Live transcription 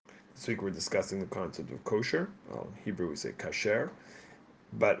This week we're discussing the concept of kosher. In Hebrew we say kasher,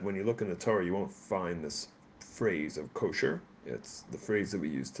 but when you look in the Torah, you won't find this phrase of kosher. It's the phrase that we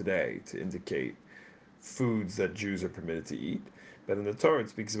use today to indicate foods that Jews are permitted to eat. But in the Torah, it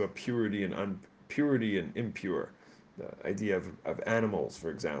speaks about purity and purity and impure. The idea of animals, for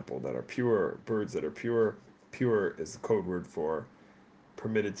example, that are pure, birds that are pure. Pure is the code word for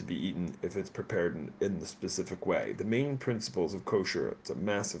permitted to be eaten if it's prepared in the specific way. The main principles of kosher, it's a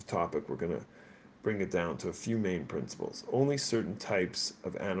massive topic. We're going to bring it down to a few main principles. Only certain types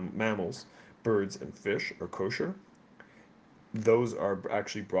of mammals, birds, and fish are kosher. Those are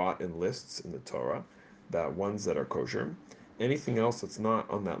actually brought in lists in the Torah, the ones that are kosher. Anything else that's not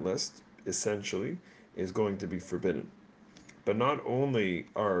on that list, essentially, is going to be forbidden. But not only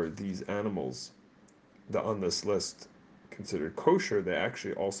are these animals on this list considered kosher, they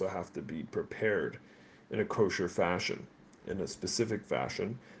actually also have to be prepared in a kosher fashion, in a specific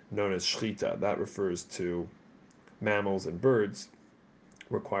fashion known as shchita. That refers to mammals and birds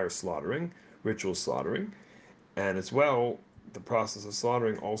require slaughtering, ritual slaughtering, and as well, the process of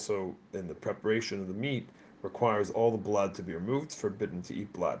slaughtering also in the preparation of the meat requires all the blood to be removed. It's forbidden to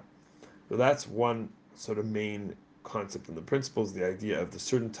eat blood. So that's one sort of main concept in the principles, the idea of the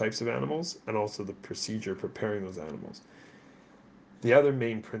certain types of animals and also the procedure preparing those animals. The other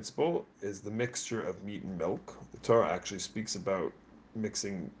main principle is the mixture of meat and milk. The Torah actually speaks about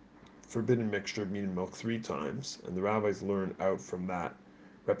mixing forbidden mixture of meat and milk 3 times, and the rabbis learn out from that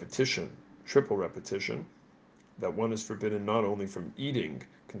repetition, triple repetition, that one is forbidden not only from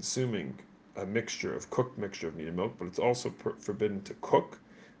consuming a cooked mixture of meat and milk, but it's also forbidden to cook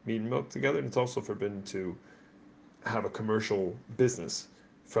meat and milk together, and it's also forbidden to have a commercial business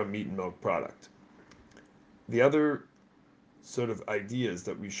from meat and milk product. The other sort of ideas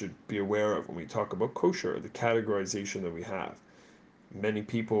that we should be aware of when we talk about kosher are the categorization that we have. Many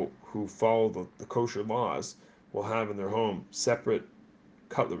people who follow the kosher laws will have in their home separate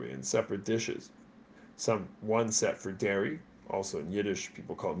cutlery and separate dishes. One set for dairy, also in Yiddish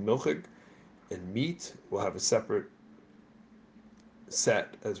people call it milchig, and meat will have a separate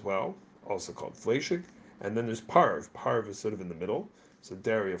set as well, also called fleischig. And then there's parv. Parv is sort of in the middle. So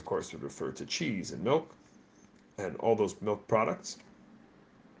dairy, of course, would refer to cheese and milk and all those milk products.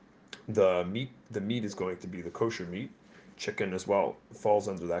 The meat is going to be the kosher meat. Chicken as well falls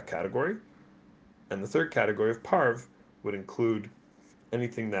under that category. And the third category of parv would include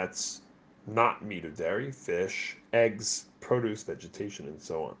anything that's not meat or dairy, fish, eggs, produce, vegetation, and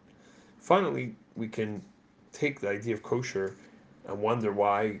so on. Finally, we can take the idea of kosher and wonder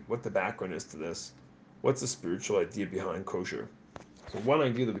what the background is to this. What's the spiritual idea behind kosher? So one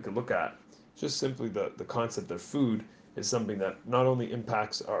idea that we could look at, just simply the concept that food is something that not only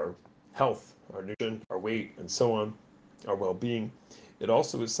impacts our health, our nutrition, our weight, and so on, our well-being, it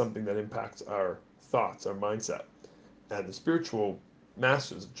also is something that impacts our thoughts, our mindset. And the spiritual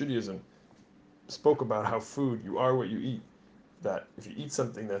masters of Judaism spoke about how food, you are what you eat. That if you eat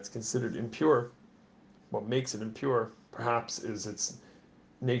something that's considered impure, what makes it impure perhaps is its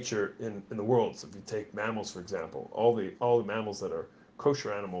nature in the world. So if you take mammals, for example, all the mammals that are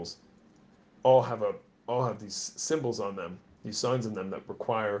kosher animals all have these symbols on them, these signs on them that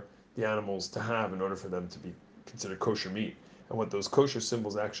require the animals to have in order for them to be considered kosher meat. And what those kosher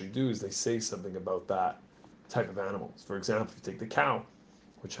symbols actually do is they say something about that type of animals. For example, if you take the cow,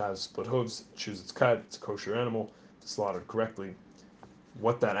 which has split hooves, chews its cud, it's a kosher animal, slaughtered correctly.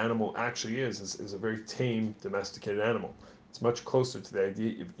 What that animal actually is a very tame, domesticated animal. It's much closer to the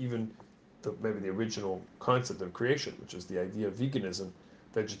idea of even maybe the original concept of creation, which is the idea of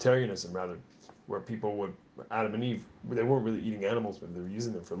vegetarianism rather, where Adam and Eve, they weren't really eating animals, but they were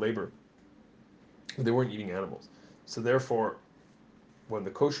using them for labor. But they weren't eating animals. So therefore, when the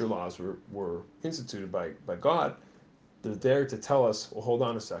kosher laws were instituted by God, they're there to tell us, well, hold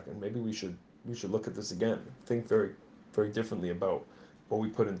on a second, maybe we should look at this again, think very, very differently about what we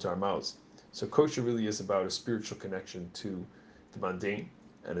put into our mouths. So kosher really is about a spiritual connection to the mundane,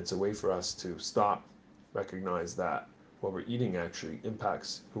 and it's a way for us to stop, recognize that what we're eating actually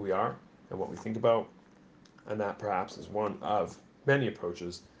impacts who we are and what we think about, and that perhaps is one of many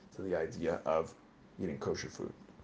approaches to the idea of eating kosher food.